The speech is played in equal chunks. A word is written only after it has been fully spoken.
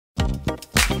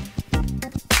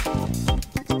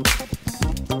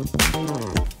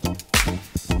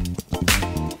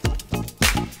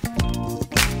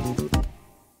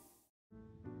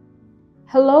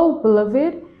Hello,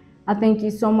 beloved. I thank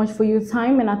you so much for your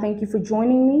time and I thank you for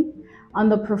joining me on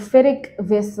the Prophetic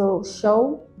Vessel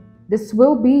Show. This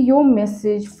will be your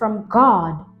message from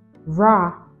God,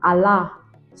 Ra, Allah,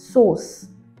 Source,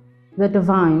 the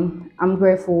Divine. I'm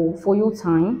grateful for your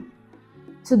time.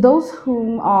 To those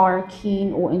whom are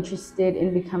keen or interested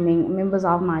in becoming members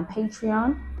of my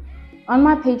Patreon, on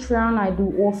my Patreon, I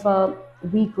do offer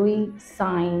weekly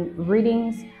sign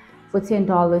readings for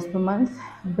 $10 per month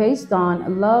based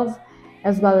on love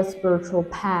as well as spiritual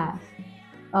path.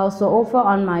 I also offer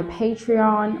on my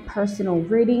Patreon personal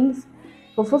readings.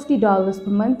 For $50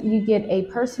 per month, you get a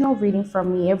personal reading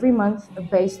from me every month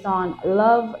based on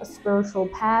love, spiritual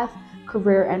path,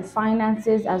 career and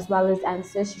finances, as well as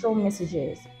ancestral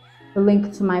messages. The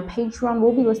link to my Patreon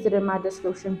will be listed in my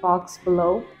description box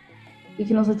below. You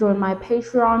can also join my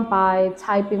Patreon by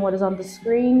typing what is on the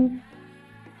screen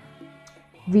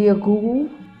via Google,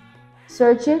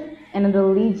 search it, and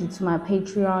it'll lead you to my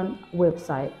Patreon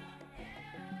website.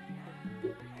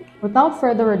 Without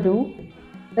further ado,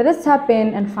 let us tap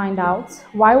in and find out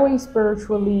why were you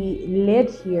spiritually led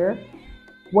here?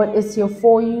 What is here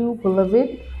for you,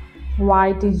 beloved?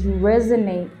 Why did you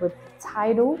resonate with the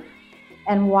title?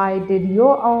 And why did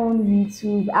your own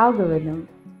YouTube algorithm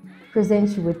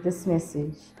present you with this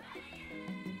message?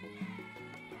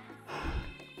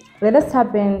 Let us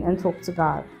tap in and talk to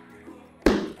God.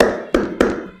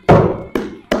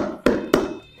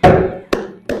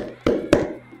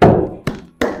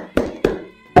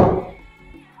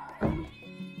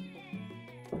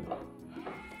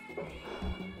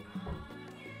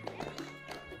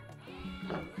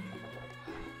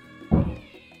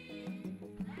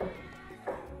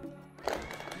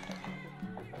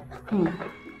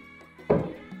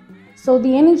 So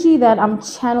the energy that I'm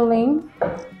channeling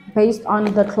based on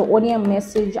the Claudian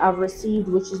message I've received,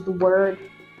 which is the word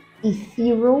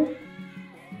ethereal.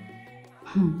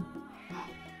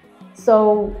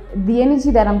 So the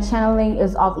energy that I'm channeling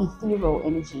is of ethereal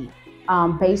energy,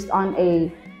 based on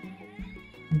a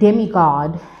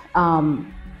demigod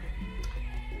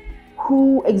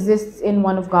who exists in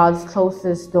one of God's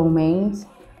closest domains.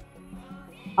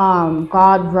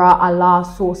 God, Ra, Allah,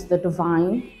 Source, the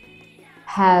Divine,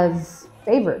 has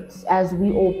favorites, as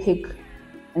we all pick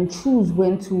and choose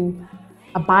when to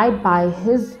abide by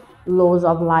his laws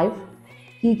of life.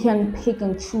 He can pick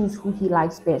and choose who he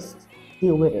likes best.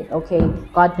 Deal with it, okay?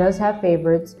 God does have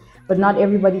favorites, but not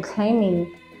everybody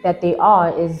claiming that they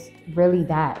are is really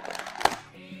that.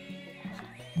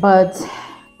 But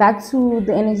back to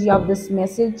the energy of this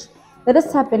message. Let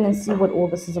us tap in and see what all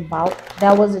this is about.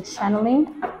 That was a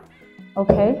channeling,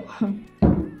 okay?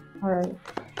 All right.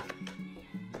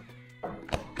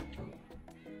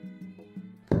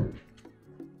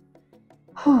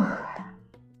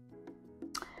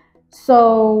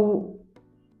 So,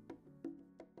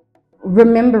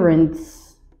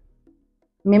 remembrance,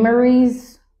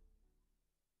 memories,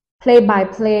 play by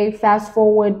play, fast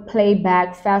forward, play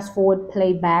back, fast forward,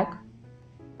 play back.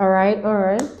 All right.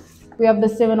 We have the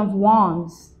Seven of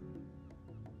Wands,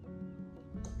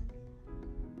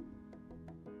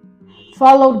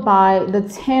 followed by the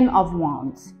Ten of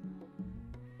Wands.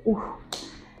 Ooh.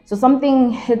 So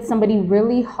something hit somebody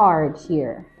really hard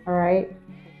here, all right?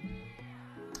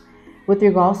 With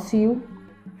regards to you.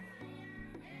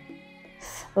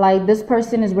 Like this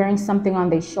person is wearing something on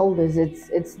their shoulders.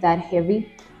 It's that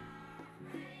heavy.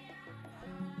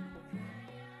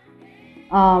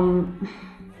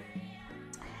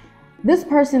 This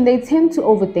person, they tend to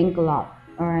overthink a lot,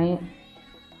 all right?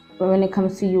 But when it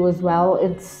comes to you as well,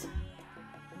 it's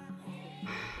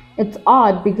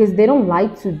odd because they don't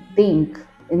like to think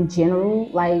in general.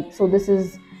 Like, so this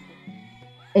is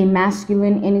a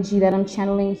masculine energy that I'm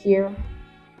channeling here.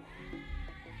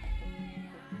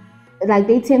 Like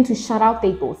they tend to shut out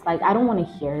their thoughts. Like, I don't want to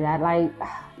hear that. Like,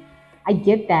 I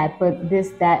get that, but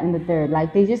this, that, and the third.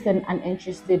 Like, they're just an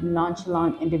uninterested,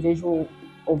 nonchalant individual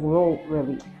overall,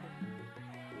 really.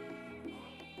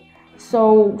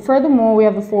 So furthermore, we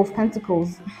have the Four of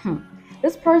Pentacles.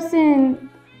 This person,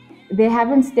 they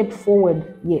haven't stepped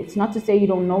forward yet. It's not to say you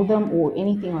don't know them or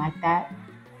anything like that,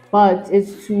 but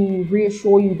it's to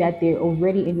reassure you that they're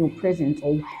already in your presence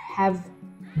or have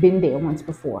been there once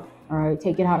before. All right,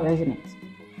 take it how it resonates.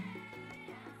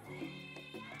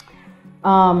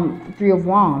 Three of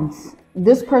Wands.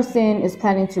 This person is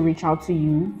planning to reach out to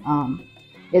you.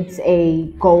 It's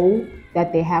a goal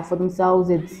that they have for themselves.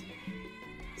 It's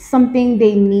something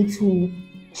they need to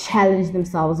challenge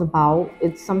themselves about.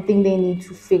 It's something they need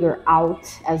to figure out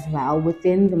as well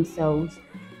within themselves.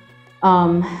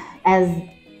 As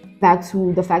back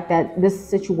to the fact that this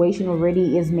situation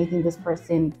already is making this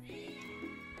person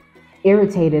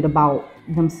irritated about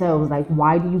themselves. Like,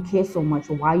 why do you care so much?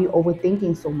 Or why are you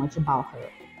overthinking so much about her?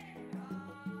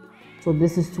 So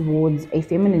this is towards a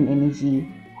feminine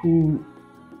energy who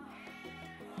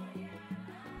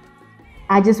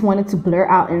I just wanted to blur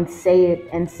out and say it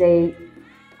and say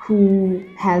who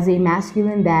has a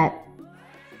masculine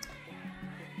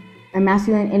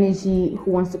energy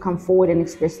who wants to come forward and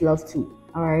express love too.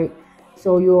 All right.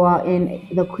 So you are in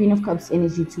the Queen of Cups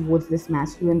energy towards this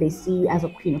masculine. They see you as a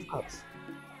Queen of Cups.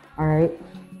 All right.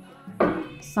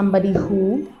 Somebody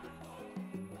who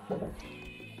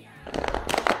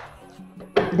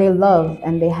they love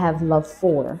and they have love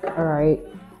for. All right.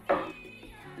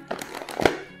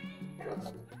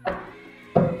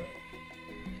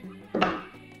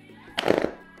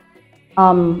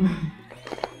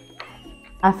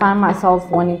 I find myself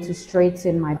wanting to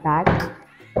straighten my back.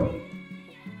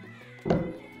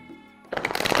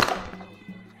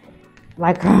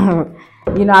 Like,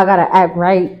 you know, I gotta act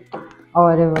right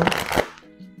or whatever.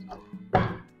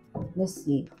 Let's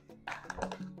see.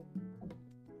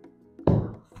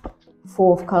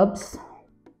 Four of Cups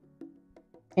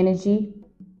energy.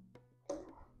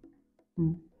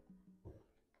 We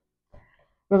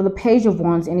have the Page of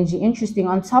Wands energy. Interesting.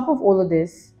 On top of all of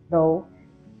this, though,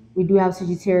 we do have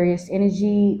Sagittarius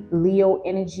energy, Leo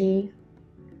energy,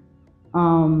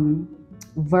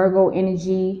 Virgo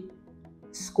energy,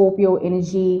 Scorpio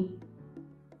energy,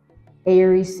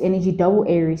 Aries energy, double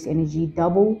Aries energy,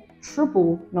 double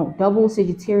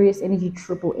Sagittarius energy,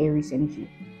 triple Aries energy.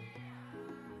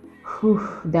 Whew,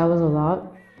 that was a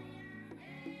lot.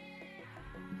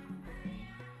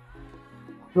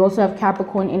 We also have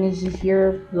Capricorn energy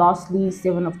here. Lastly,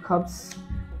 Seven of Cups.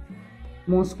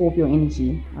 More Scorpio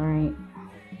energy. All right.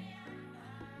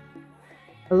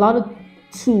 A lot of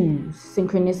twos,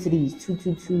 synchronicities.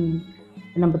 222,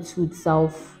 the number 2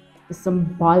 itself. The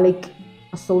symbolic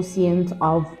associant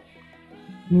of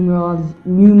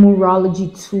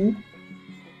numerology 2.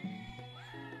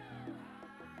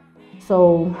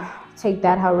 So take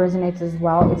that how it resonates as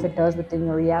well. If it does within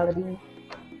your reality,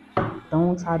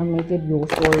 don't try to make it your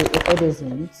story if it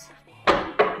isn't.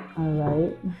 All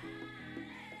right.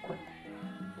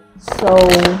 So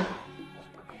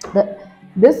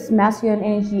this masculine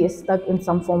energy is stuck in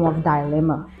some form of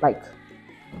dilemma, like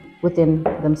within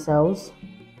themselves.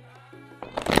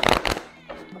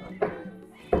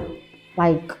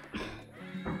 Like,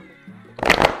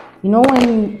 you know,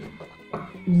 when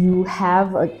you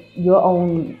have your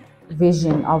own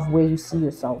vision of where you see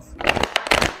yourself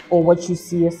or what you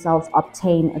see yourself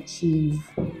obtain, achieve,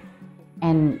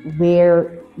 and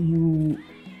where you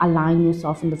align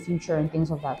yourself in the future and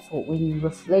things of that sort. When you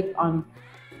reflect on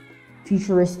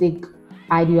futuristic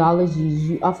ideologies,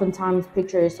 you oftentimes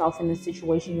picture yourself in the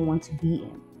situation you want to be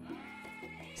in.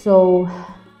 So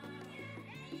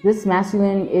this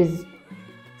masculine is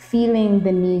feeling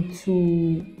the need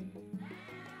to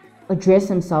address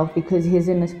himself because he's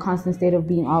in a constant state of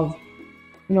being of,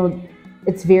 you know,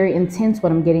 it's very intense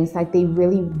what I'm getting. It's like they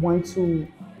really want to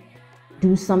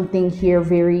do something here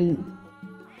very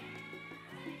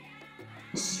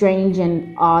strange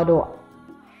and odd, or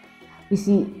you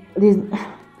see there's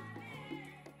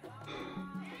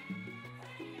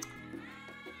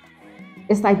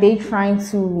it's like they trying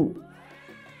to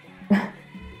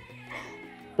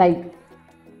like,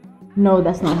 no,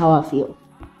 that's not how I feel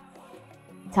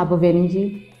type of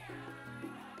energy.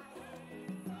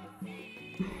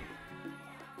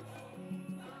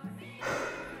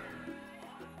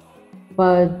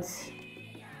 But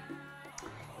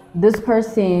this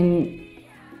person,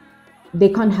 they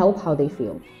can't help how they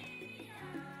feel.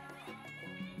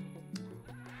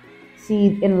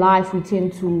 See, in life, we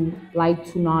tend to like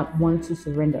to not want to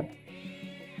surrender.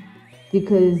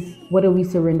 Because what are we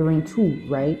surrendering to,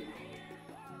 right?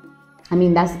 I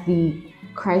mean, that's the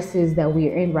crisis that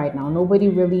we're in right now. Nobody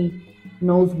really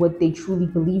knows what they truly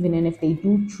believe in. And if they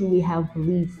do truly have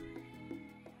belief,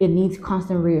 it needs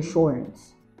constant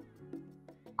reassurance.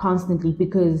 Constantly,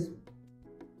 because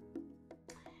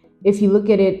if you look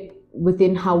at it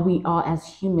within how we are as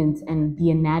humans and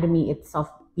the anatomy itself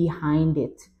behind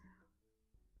it,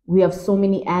 we have so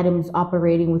many atoms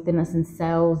operating within us in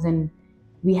cells, and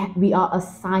we are a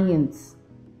science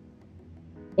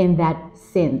in that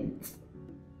sense,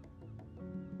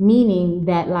 meaning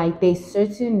that like there's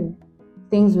certain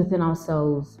things within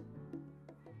ourselves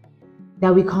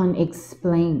that we can't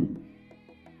explain,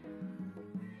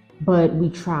 but we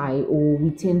try, or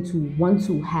we tend to want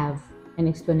to have an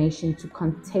explanation to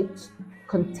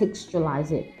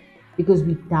contextualize it, because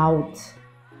we doubt,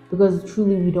 because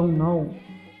truly we don't know.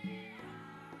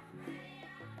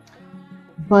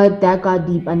 But that got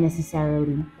deep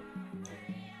unnecessarily.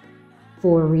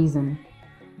 for a reason.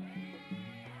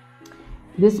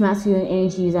 This masculine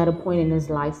energy is at a point in his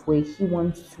life where he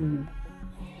wants to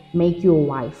make you a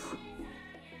wife.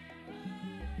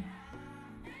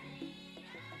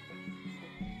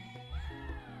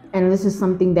 And this is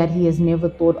something that he has never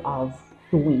thought of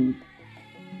doing,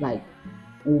 like,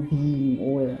 or being,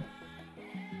 or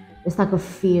it's like a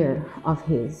fear of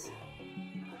his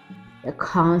that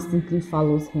constantly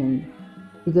follows him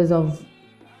because of,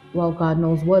 well, God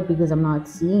knows what, because I'm not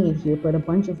seeing it here, but a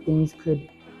bunch of things could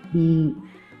be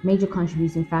major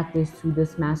contributing factors to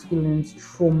this masculine's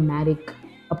traumatic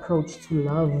approach to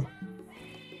love,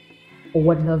 or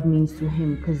what love means to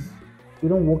him, because we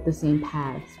don't walk the same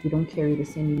paths, we don't carry the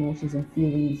same emotions and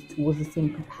feelings towards the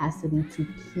same capacity to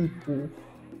people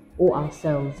or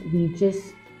ourselves. We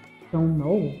just don't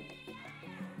know.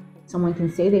 Someone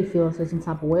can say they feel a certain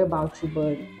type of way about you,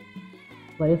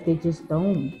 but if they just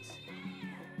don't,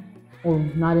 or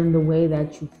not in the way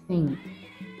that you think,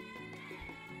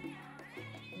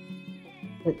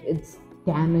 it's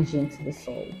damaging to the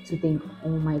soul to think, oh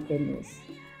my goodness,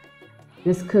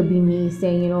 this could be me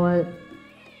saying, you know what,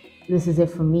 this is it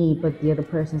for me, but the other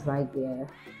person's like, yeah,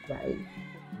 right.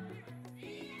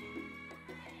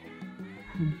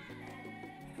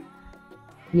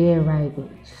 Yeah, right,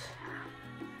 bitch.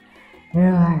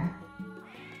 Yeah.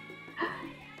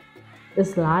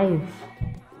 It's life,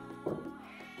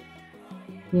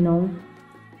 you know,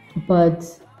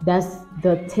 but that's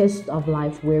the test of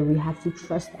life where we have to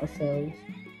trust ourselves.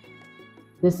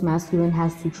 This masculine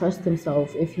has to trust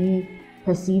himself. If he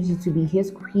perceives you to be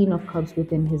his queen of cups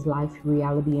within his life,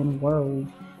 reality, and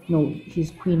world, you know,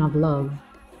 his queen of love,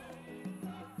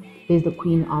 there's the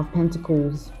queen of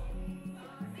pentacles,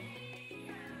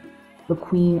 the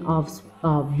queen of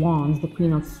wands, the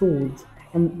queen of swords,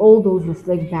 and all those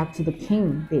reflect back to the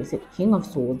king. There's a king of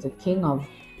swords, a king of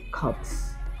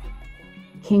cups,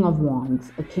 king of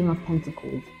wands, a king of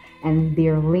pentacles, and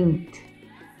they're linked.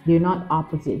 They're not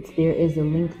opposites. There is a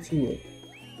link to it.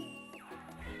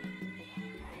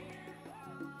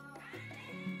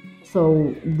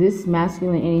 So this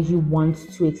masculine energy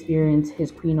wants to experience his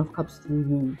queen of cups through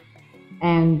you,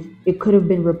 and it could have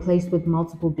been replaced with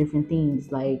multiple different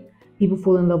things. Like, people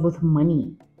fall in love with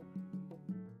money,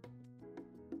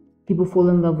 people fall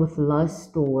in love with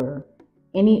lust, or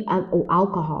or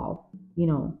alcohol, you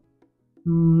know,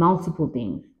 multiple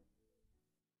things.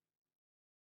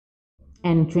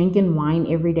 And drinking wine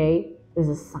every day is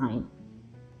a sign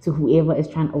to whoever is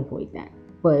trying to avoid that.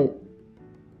 But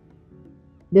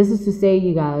this is to say,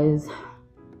 you guys,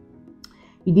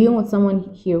 you're dealing with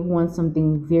someone here who wants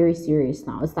something very serious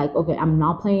now. It's like, okay, I'm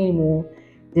not playing anymore.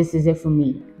 This is it for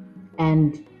me.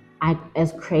 And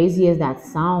as crazy as that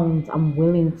sounds, I'm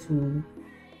willing to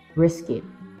risk it.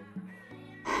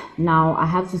 Now, I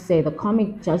have to say, the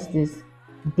karmic justice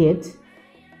bit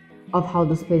of how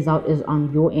this plays out is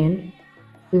on your end,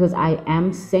 because I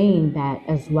am saying that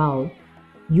as well.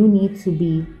 You need to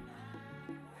be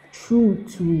true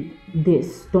to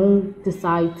this. Don't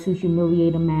decide to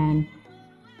humiliate a man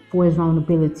for his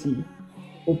vulnerability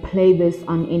or play this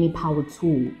on any power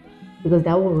tool, because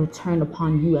that will return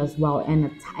upon you as well.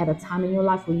 And at a time in your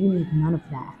life where you need none of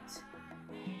that,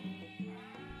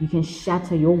 you can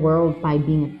shatter your world by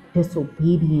being a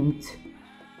disobedient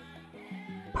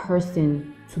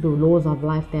person to the laws of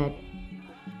life, that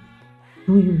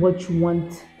do you what you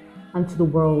want unto the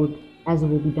world as it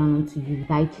will be done unto you.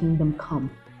 Thy kingdom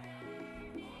come.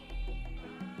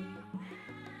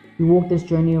 You walk this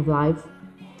journey of life,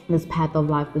 this path of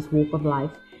life, this walk of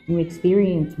life, and you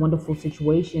experience wonderful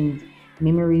situations,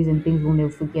 memories, and things we'll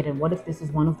never forget. And what if this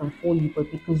is one of them for you,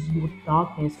 but because your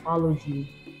darkness follows you,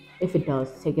 if it does,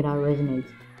 take it out, resonates,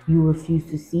 you refuse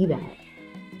to see that.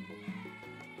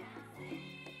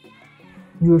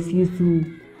 You refuse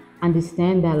to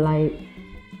understand that, like,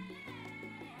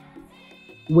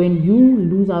 when you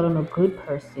lose out on a good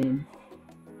person,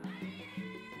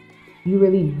 you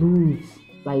really lose,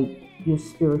 like, your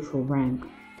spiritual rank,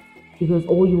 because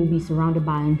all you will be surrounded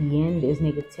by in the end is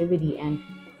negativity, and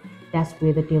that's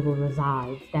where the devil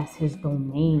resides. That's his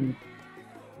domain.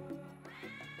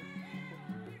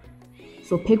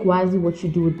 So pick wisely what you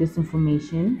do with this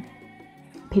information.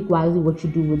 Pick wisely what you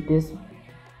do with this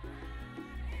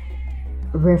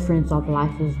reference of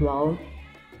life as well,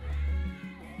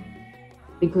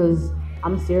 because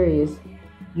I'm serious,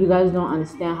 you guys don't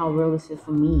understand how real this is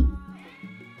for me.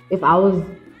 If I was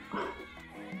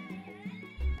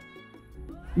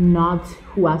not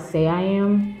who I say I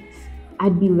am,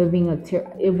 I'd be living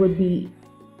it would be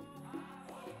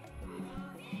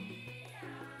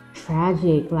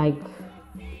tragic, like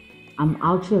I'm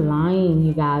out here lying,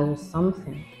 you guys, or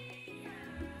something.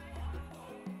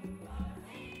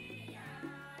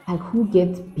 Like, who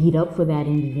gets beat up for that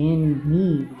in the end?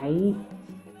 Me, right?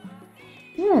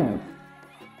 Yeah,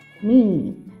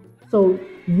 me. So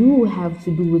you have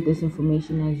to do with this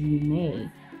information as you may,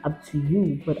 up to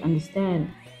you. But understand,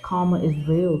 karma is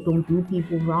real. Don't do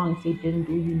people wrong if they didn't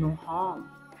do you no harm.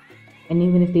 And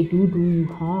even if they do you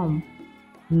harm,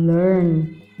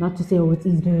 learn not to say, oh, it's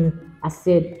easy. I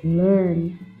said,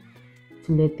 learn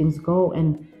to let things go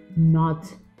and not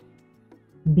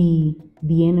be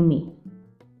the enemy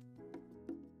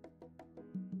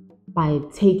by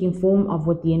taking form of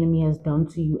what the enemy has done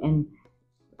to you and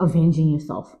avenging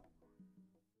yourself.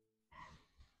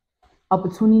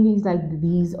 Opportunities like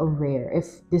these are rare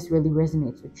if this really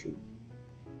resonates with you.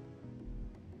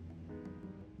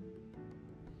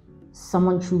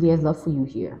 Someone truly has love for you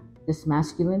here, this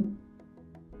masculine,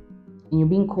 and you're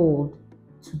being called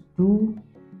to do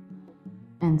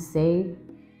and say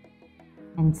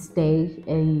and stay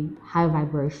a high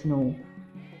vibrational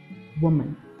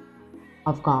woman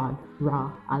of God,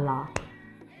 Ra, Allah,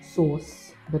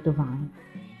 Source, the divine.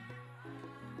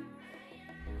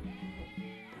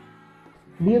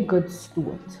 Be a good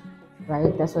steward,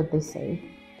 right? That's what they say.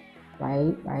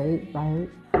 Right.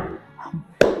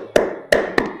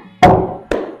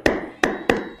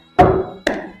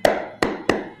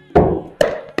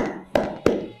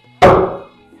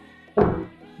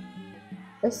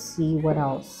 Let's see what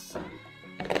else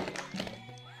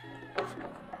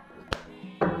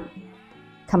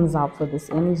comes out for this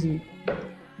energy.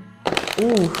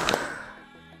 Ooh.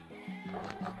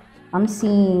 I'm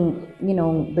seeing,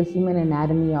 the human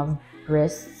anatomy of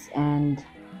breasts and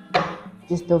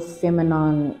just the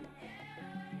feminine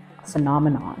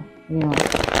phenomenon,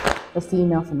 the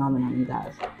female phenomenon, you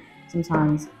guys.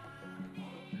 Sometimes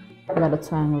I gotta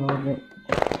twang a little bit.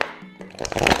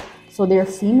 So there are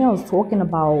females talking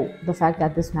about the fact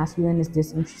that this masculine is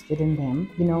disinterested in them,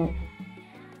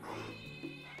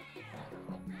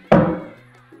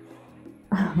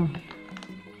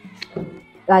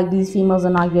 like these females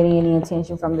are not getting any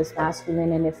attention from this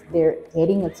masculine, and if they're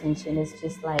getting attention, it's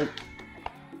just like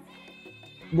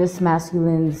this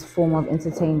masculine's form of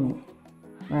entertainment,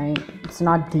 right? It's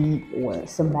not deep or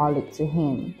symbolic to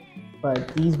him,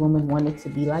 but these women want it to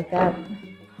be like that.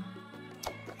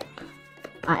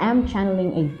 I am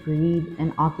channeling a breed,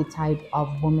 an archetype of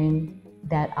women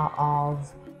that are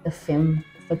of the femme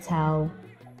fatale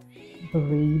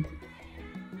breed.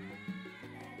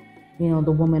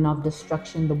 The woman of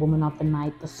destruction, the woman of the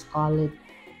night, the scarlet,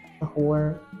 the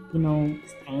whore,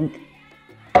 stank.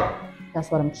 That's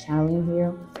what I'm channeling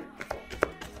here.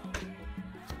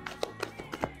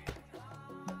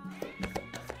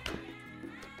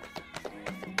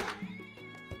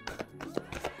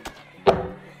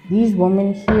 These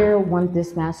women here want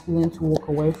this masculine to walk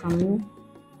away from you.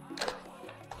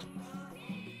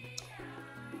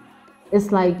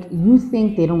 It's like you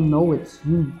think they don't know it's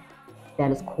you that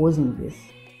is causing this.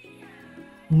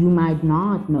 You might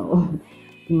not know.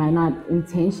 You might not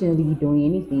intentionally be doing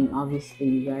anything,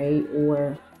 obviously, right?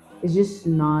 Or it's just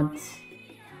not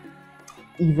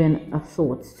even a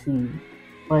thought to you.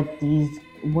 But these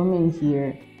women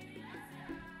here,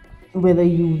 whether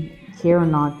you care or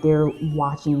not, they're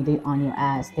watching you, they're on your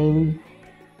ass daily.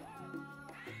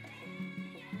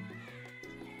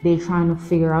 They're trying to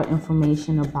figure out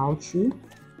information about you,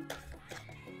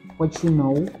 what you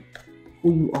know,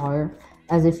 who you are,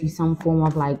 as if you're some form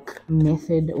of like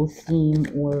method or theme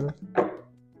or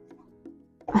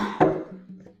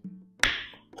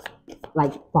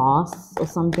like boss or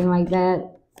something like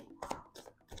that.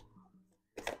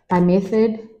 By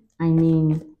method, I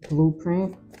mean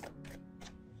blueprint.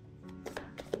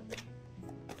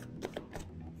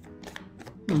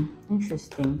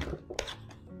 Interesting.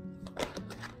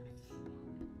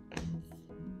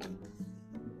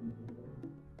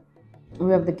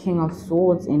 We have the King of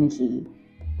Swords energy.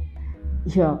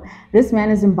 This man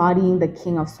is embodying the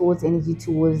King of Swords energy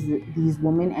towards these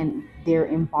women, and they're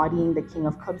embodying the King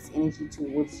of Cups energy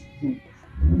towards you.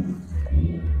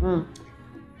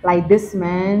 Like this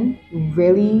man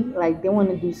really, like they want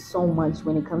to do so much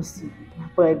when it comes to you,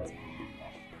 but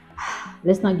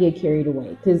let's not get carried away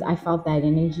because I felt that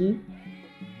energy.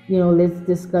 Let's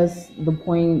discuss the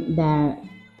point that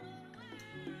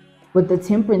with the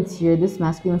Temperance here, this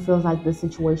masculine feels like the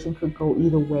situation could go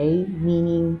either way,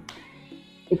 meaning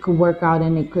it could work out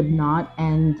and it could not,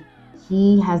 and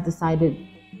he has decided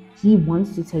he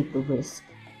wants to take the risk.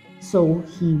 So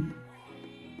he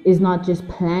is not just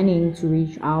planning to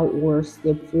reach out or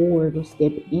step forward or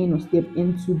step in or step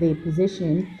into their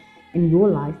position in your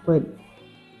life, but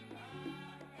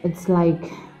it's like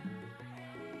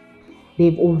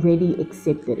they've already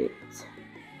accepted it.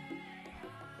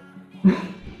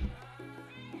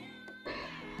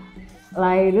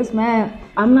 Like this man,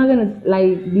 I'm not gonna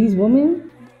like these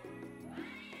women.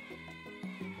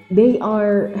 They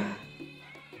are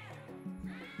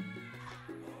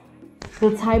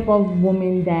the type of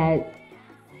woman that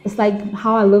it's like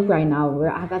how I look right now,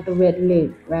 where I got the red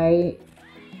lip, right?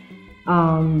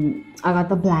 I got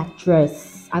the black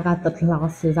dress, I got the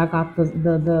glasses, I got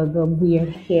the weird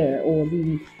hair or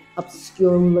the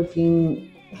obscure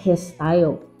looking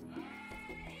hairstyle.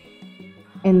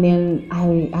 And then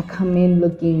I come in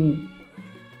looking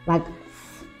like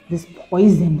this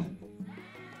poison,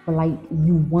 but like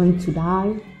you want to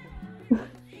die.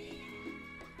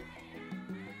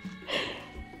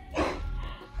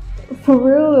 For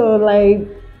real though, like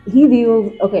he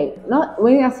deals okay, not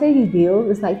when I say he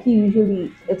deals, it's like he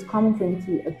usually it's common for him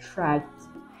to attract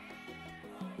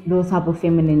those type of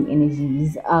feminine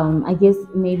energies. I guess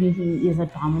maybe he is a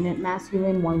dominant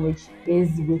masculine, one which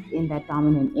is within that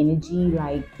dominant energy.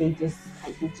 Like they just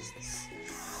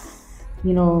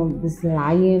this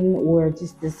lion or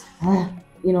just this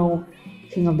you know,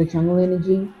 king of the jungle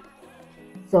energy.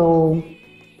 So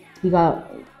he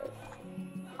got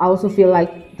I also feel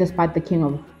like despite the king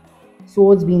of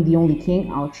swords being the only king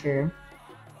out here,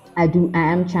 I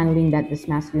am channeling that this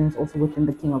masculine is also within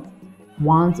the king of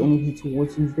wands energy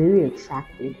towards you, very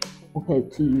attractive, okay,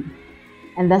 to you.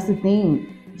 And that's the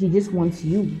thing. He just wants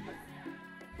you.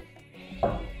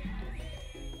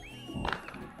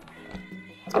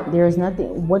 There is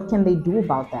nothing. What can they do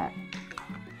about that?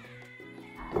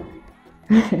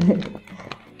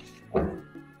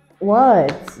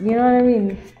 What? You know what I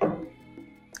mean?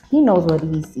 He knows what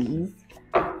he sees.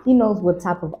 He knows what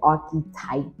type of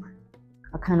archetype,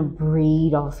 a kind of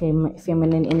breed of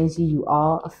feminine energy you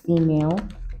are, a female.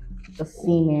 The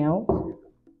female.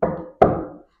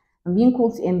 I'm being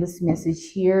called to end this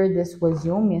message here. This was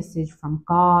your message from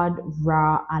God,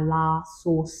 Ra, Allah,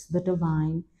 Source, the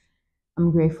Divine.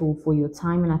 I'm grateful for your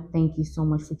time and I thank you so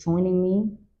much for joining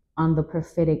me on the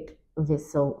Prophetic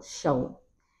Vessel Show.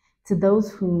 To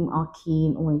those whom are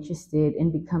keen or interested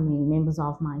in becoming members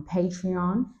of my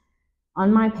Patreon,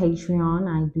 on my Patreon,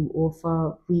 I do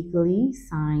offer weekly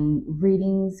sign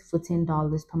readings for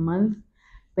 $10 per month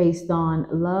based on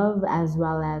love as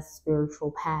well as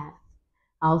spiritual path.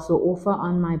 I also offer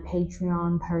on my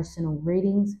Patreon personal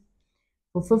readings.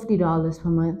 For $50 per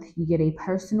month, you get a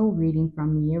personal reading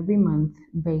from me every month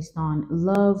based on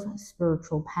love,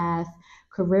 spiritual path,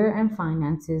 career and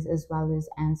finances, as well as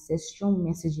ancestral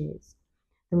messages.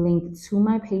 The link to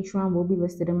my Patreon will be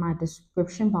listed in my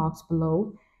description box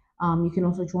below. You can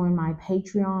also join my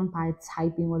Patreon by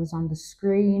typing what is on the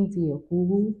screen via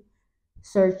Google.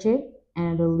 Search it,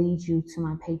 and it'll lead you to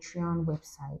my Patreon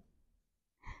website.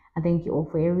 I thank you all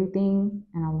for everything,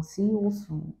 and I will see you all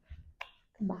soon.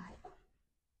 Goodbye.